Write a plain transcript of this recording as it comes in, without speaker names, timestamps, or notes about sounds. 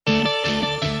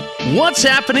What's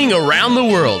happening around the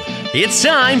world? It's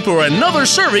time for another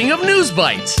serving of News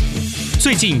Bites.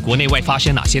 最近国内外发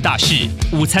生哪些大事？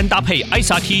午餐搭配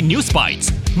ICT News Bites，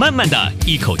 慢慢的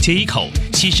一口接一口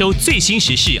吸收最新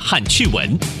时事和趣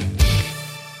闻。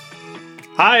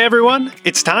Hi everyone,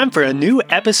 it's time for a new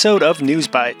episode of News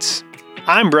Bites.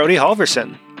 I'm Brody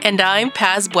Halverson. And I'm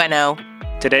Paz Bueno.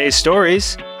 Today's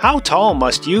stories: how tall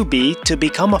must you be to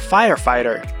become a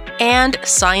firefighter? And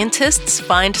scientists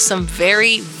find some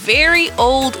very, very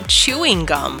old chewing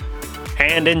gum.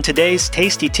 And in today's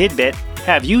Tasty Tidbit,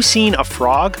 have you seen a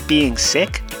frog being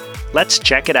sick? Let's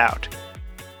check it out.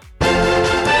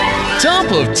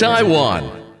 Top of Taiwan.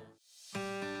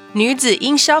 女子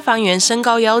因消防员身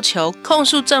高要求控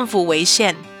诉政府违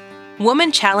宪。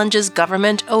Woman challenges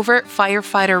government over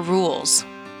Firefighter Rules.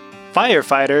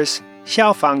 Firefighters,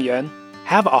 消防员,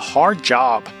 have a hard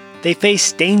job. They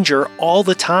face danger all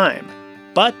the time,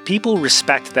 but people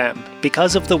respect them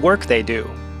because of the work they do.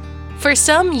 For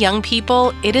some young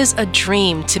people, it is a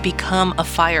dream to become a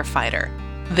firefighter.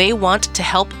 They want to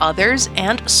help others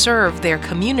and serve their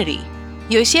community.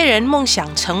 有些人梦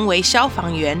想成为消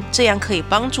防员，这样可以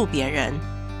帮助别人。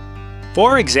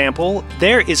For example,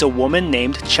 there is a woman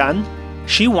named Chen.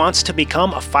 She wants to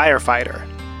become a firefighter.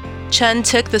 Chen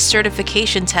took the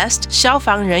certification test, 消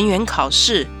防人员考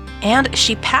试, and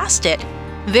she passed it.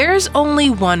 There's only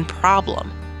one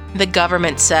problem. The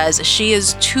government says she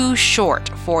is too short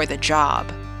for the job.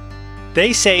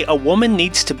 They say a woman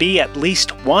needs to be at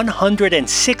least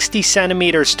 160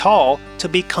 centimeters tall to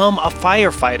become a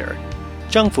firefighter.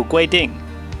 政府规定，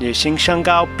女性身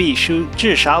高必须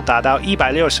至少达到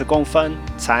160公分，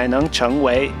才能成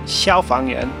为消防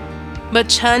员。But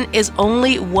Chen is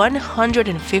only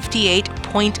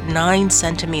 158.9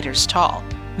 centimeters tall.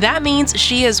 That means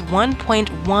she is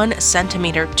 1.1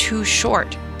 centimeter too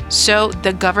short. So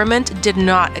the government did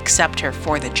not accept her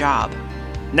for the job.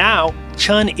 Now,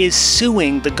 Chen is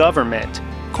suing the government,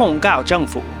 控告政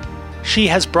府. She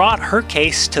has brought her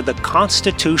case to the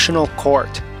Constitutional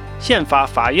Court, 宪法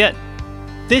法院.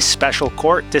 This special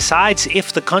court decides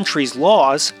if the country's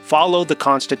laws follow the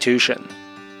Constitution.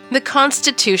 The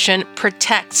Constitution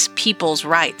protects people's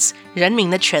rights, 人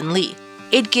民的权利.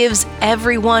 It gives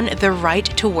everyone the right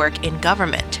to work in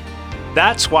government.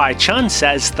 That's why Chen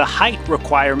says the height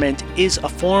requirement is a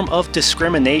form of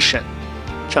discrimination.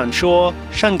 Chen 说，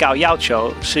身高要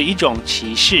求是一种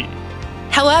歧视。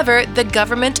However, the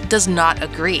government does not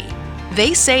agree.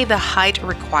 They say the height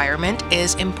requirement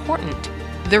is important.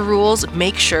 The rules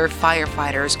make sure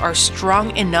firefighters are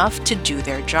strong enough to do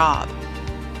their job.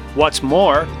 What's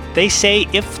more, they say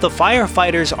if the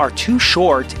firefighters are too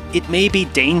short, it may be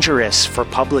dangerous for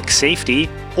public safety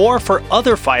or for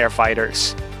other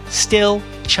firefighters. Still,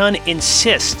 Chen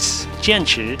insists, 坚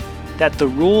持, that the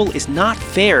rule is not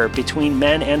fair between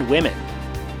men and women.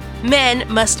 Men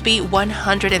must be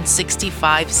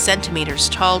 165 centimeters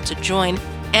tall to join,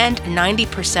 and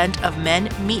 90% of men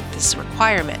meet this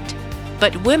requirement.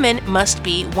 But women must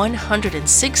be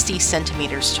 160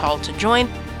 centimeters tall to join,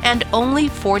 and only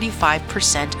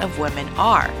 45% of women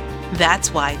are.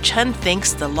 That's why Chen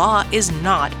thinks the law is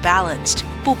not balanced,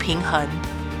 不平衡.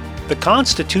 The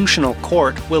Constitutional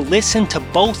Court will listen to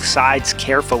both sides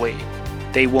carefully.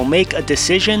 They will make a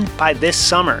decision by this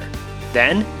summer.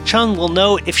 Then, Chen will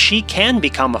know if she can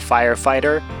become a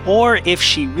firefighter or if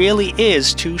she really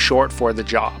is too short for the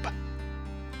job.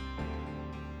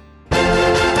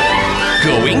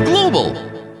 Going global.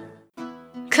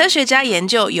 科学家研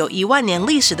究有1万年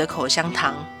历史的口香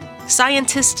糖。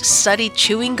Scientists studied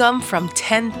chewing gum from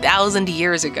 10,000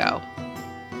 years ago.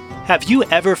 Have you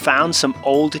ever found some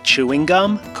old chewing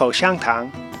gum, 口香糖?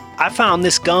 I found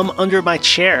this gum under my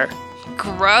chair.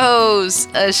 Gross,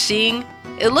 恶心.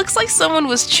 It looks like someone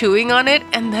was chewing on it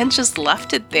and then just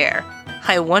left it there.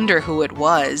 I wonder who it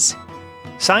was.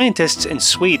 Scientists in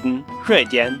Sweden, 瑞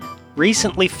典,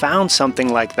 recently found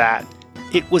something like that.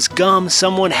 It was gum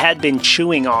someone had been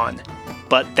chewing on,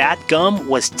 but that gum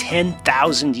was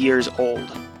 10,000 years old.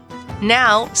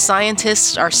 Now,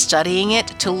 scientists are studying it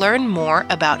to learn more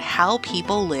about how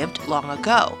people lived long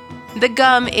ago. The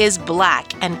gum is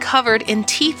black and covered in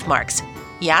teeth marks,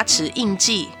 牙齿印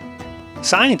记.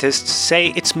 Scientists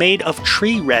say it's made of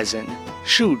tree resin,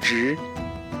 树脂.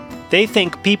 They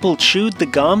think people chewed the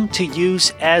gum to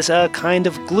use as a kind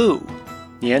of glue,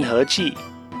 粘合剂.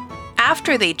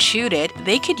 After they chewed it,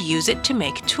 they could use it to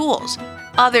make tools.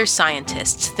 Other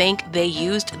scientists think they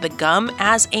used the gum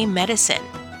as a medicine.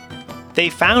 They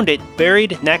found it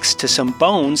buried next to some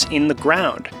bones in the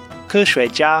ground. 科学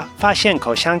家发现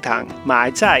口香糖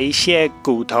埋在一些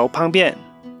骨头旁边.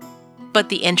 But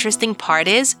the interesting part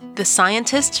is, the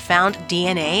scientists found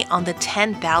DNA on the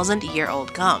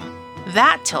 10,000-year-old gum.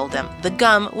 That told them the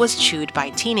gum was chewed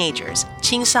by teenagers,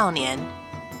 青少年.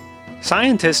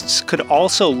 Scientists could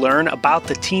also learn about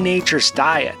the teenagers'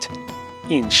 diet,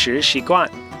 饮食习惯.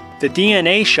 The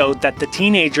DNA showed that the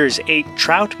teenagers ate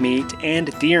trout meat and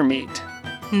deer meat.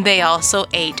 They also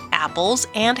ate apples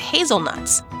and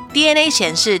hazelnuts. DNA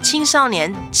显示青少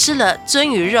年吃了鳟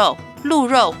鱼肉、鹿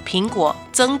肉、苹果、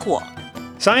榛果。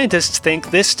Scientists think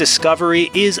this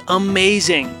discovery is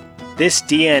amazing. This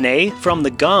DNA from the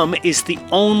gum is the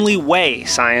only way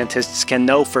scientists can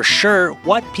know for sure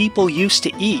what people used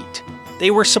to eat. They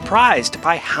were surprised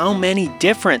by how many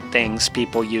different things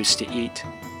people used to eat.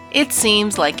 It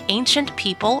seems like ancient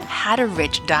people had a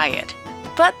rich diet.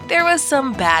 But there was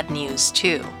some bad news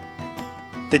too.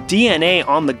 The DNA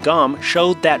on the gum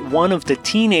showed that one of the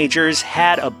teenagers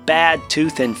had a bad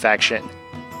tooth infection.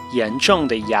 严重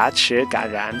的牙齿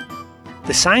感染.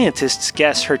 The scientists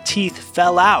guess her teeth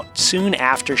fell out soon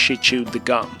after she chewed the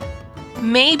gum.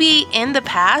 Maybe in the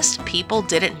past, people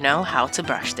didn't know how to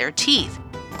brush their teeth.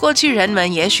 过去人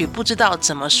们也许不知道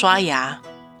怎么刷牙。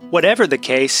Whatever the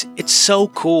case, it's so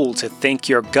cool to think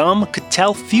your gum could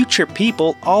tell future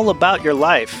people all about your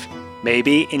life.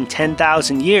 Maybe in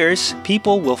 10,000 years,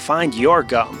 people will find your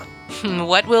gum.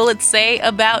 What will it say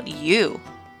about you?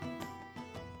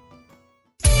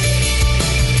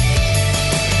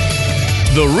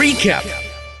 The recap.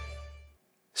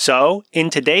 So, in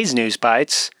today's News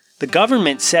Bites, the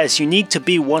government says you need to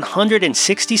be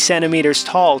 160 centimeters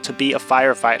tall to be a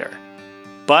firefighter.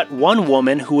 But one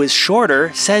woman who is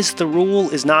shorter says the rule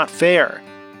is not fair.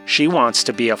 She wants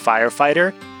to be a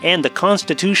firefighter, and the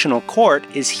Constitutional Court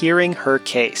is hearing her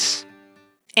case.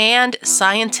 And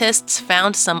scientists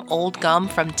found some old gum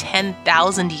from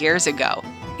 10,000 years ago.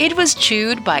 It was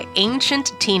chewed by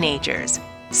ancient teenagers.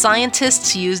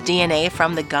 Scientists use DNA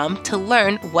from the gum to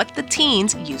learn what the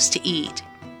teens used to eat.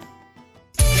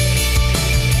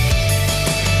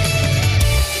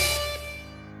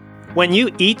 When you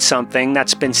eat something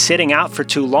that's been sitting out for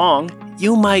too long,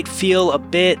 you might feel a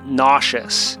bit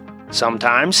nauseous.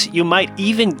 Sometimes you might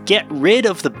even get rid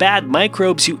of the bad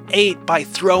microbes you ate by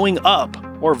throwing up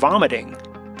or vomiting.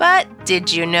 But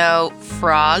did you know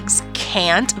frogs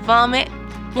can't vomit?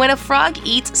 When a frog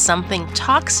eats something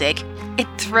toxic, it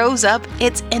throws up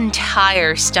its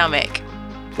entire stomach.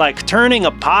 Like turning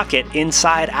a pocket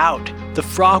inside out, the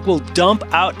frog will dump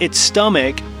out its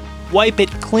stomach, wipe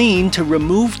it clean to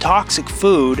remove toxic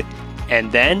food, and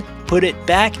then put it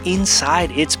back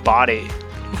inside its body.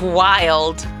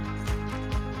 Wild.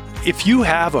 If you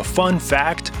have a fun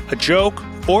fact, a joke,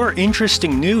 or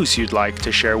interesting news you'd like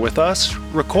to share with us,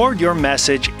 record your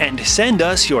message and send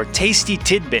us your tasty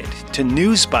tidbit to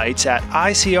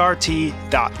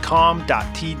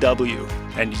newsbites@icrt.com.tw,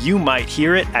 and you might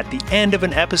hear it at the end of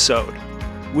an episode.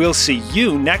 We'll see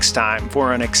you next time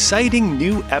for an exciting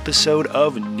new episode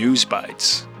of News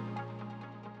Bites.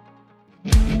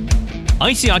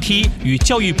 ICRT 与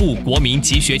教育部国民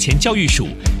及学前教育署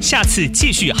下次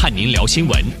继续和您聊新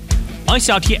闻。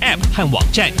ICRT App 和网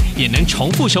站也能重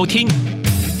复收听。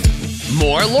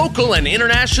More local and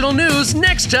international news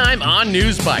next time on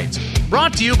News Bites.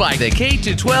 Brought to you by the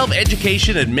K-12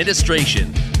 Education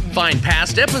Administration. Find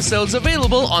past episodes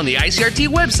available on the ICRT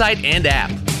website and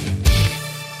app.